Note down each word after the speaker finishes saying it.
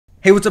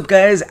Hey, what's up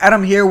guys?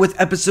 Adam here with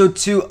episode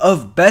 2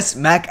 of Best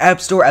Mac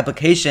App Store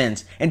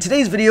Applications. In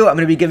today's video, I'm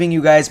going to be giving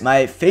you guys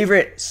my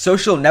favorite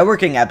social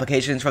networking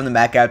applications from the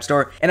Mac App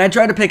Store, and I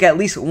try to pick at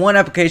least one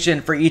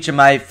application for each of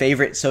my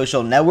favorite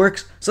social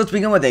networks. So let's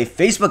begin with a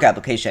Facebook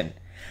application.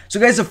 So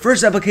guys, the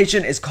first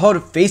application is called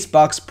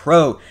Facebox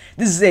Pro.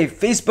 This is a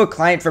Facebook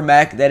client for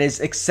Mac that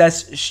is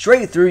accessed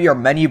straight through your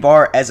menu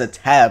bar as a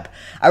tab.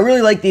 I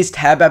really like these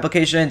tab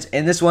applications,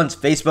 and this one's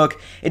Facebook.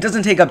 It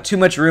doesn't take up too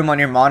much room on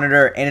your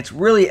monitor, and it's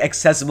really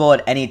accessible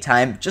at any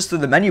time just through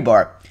the menu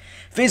bar.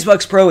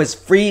 Facebox Pro is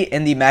free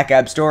in the Mac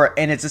App Store,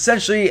 and it's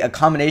essentially a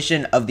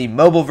combination of the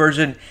mobile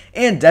version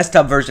and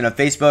desktop version of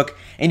Facebook,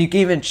 and you can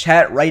even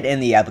chat right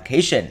in the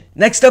application.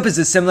 Next up is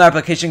a similar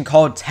application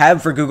called Tab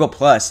for Google+.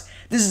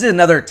 This is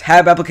another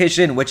tab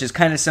application which is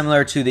kind of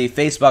similar to the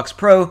Facebox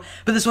Pro,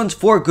 but this one's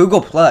for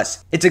Google+.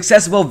 It's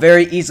accessible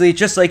very easily,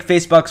 just like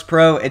Facebox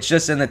Pro. It's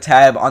just in the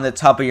tab on the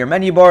top of your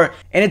menu bar,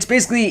 and it's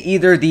basically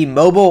either the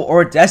mobile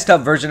or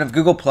desktop version of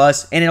Google+,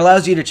 and it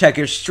allows you to check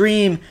your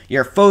stream,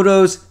 your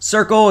photos,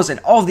 circles,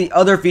 and all of the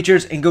other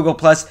features in Google+.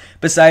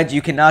 Besides,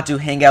 you cannot do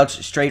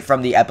Hangouts straight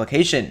from the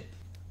application.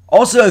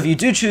 Also, if you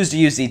do choose to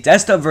use the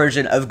desktop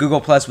version of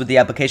Google Plus with the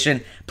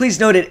application, please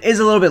note it is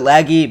a little bit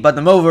laggy, but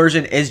the mobile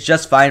version is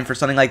just fine for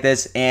something like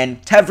this,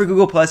 and Tab for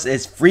Google Plus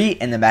is free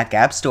in the Mac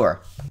App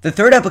Store. The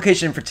third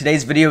application for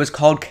today's video is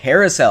called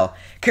Carousel.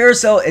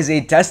 Carousel is a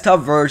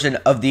desktop version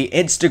of the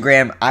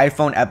Instagram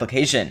iPhone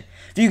application.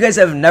 If you guys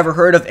have never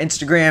heard of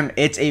Instagram,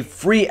 it's a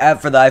free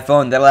app for the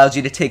iPhone that allows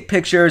you to take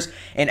pictures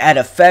and add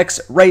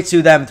effects right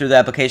to them through the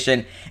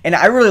application. And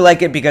I really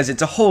like it because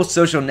it's a whole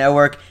social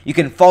network. You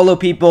can follow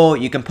people,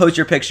 you can post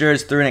your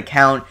pictures through an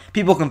account,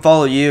 people can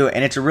follow you,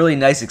 and it's a really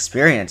nice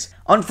experience.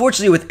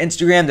 Unfortunately, with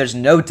Instagram, there's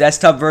no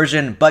desktop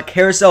version, but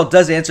Carousel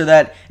does answer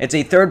that. It's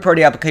a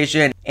third-party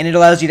application, and it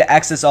allows you to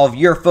access all of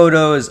your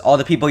photos, all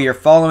the people you're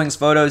following's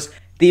photos,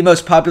 the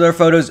most popular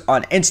photos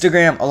on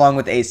Instagram, along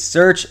with a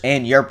search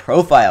and your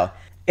profile.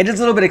 It is a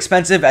little bit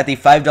expensive at the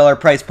 $5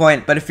 price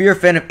point, but if you're a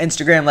fan of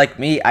Instagram like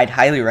me, I'd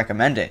highly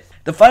recommend it.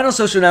 The final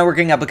social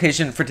networking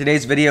application for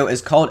today's video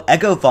is called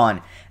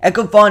EchoFon.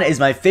 EchoFon is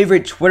my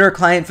favorite Twitter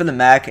client for the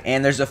Mac,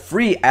 and there's a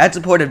free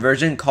ad-supported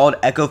version called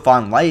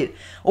EchoFon Lite,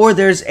 or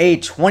there's a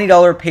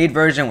 $20 paid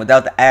version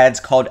without the ads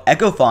called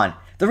EchoFon.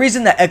 The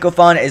reason that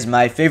EchoFon is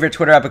my favorite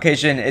Twitter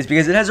application is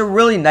because it has a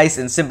really nice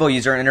and simple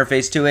user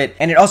interface to it,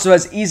 and it also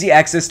has easy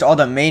access to all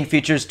the main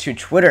features to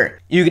Twitter.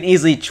 You can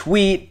easily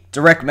tweet,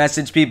 direct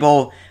message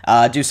people,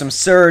 do some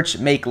search,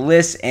 make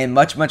lists, and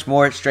much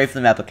more straight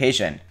from the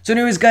application. So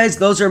anyways guys,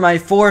 those are my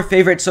 4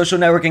 favorite social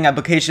networking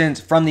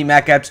applications from the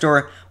Mac App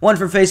Store. One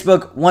for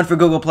Facebook, one for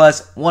Google+,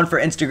 one for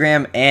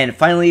Instagram, and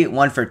finally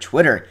one for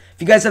Twitter.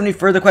 If you guys have any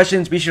further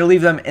questions, be sure to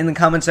leave them in the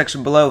comment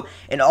section below,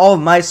 and all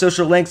of my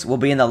social links will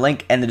be in the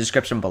link in the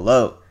description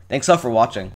below. Thanks all for watching.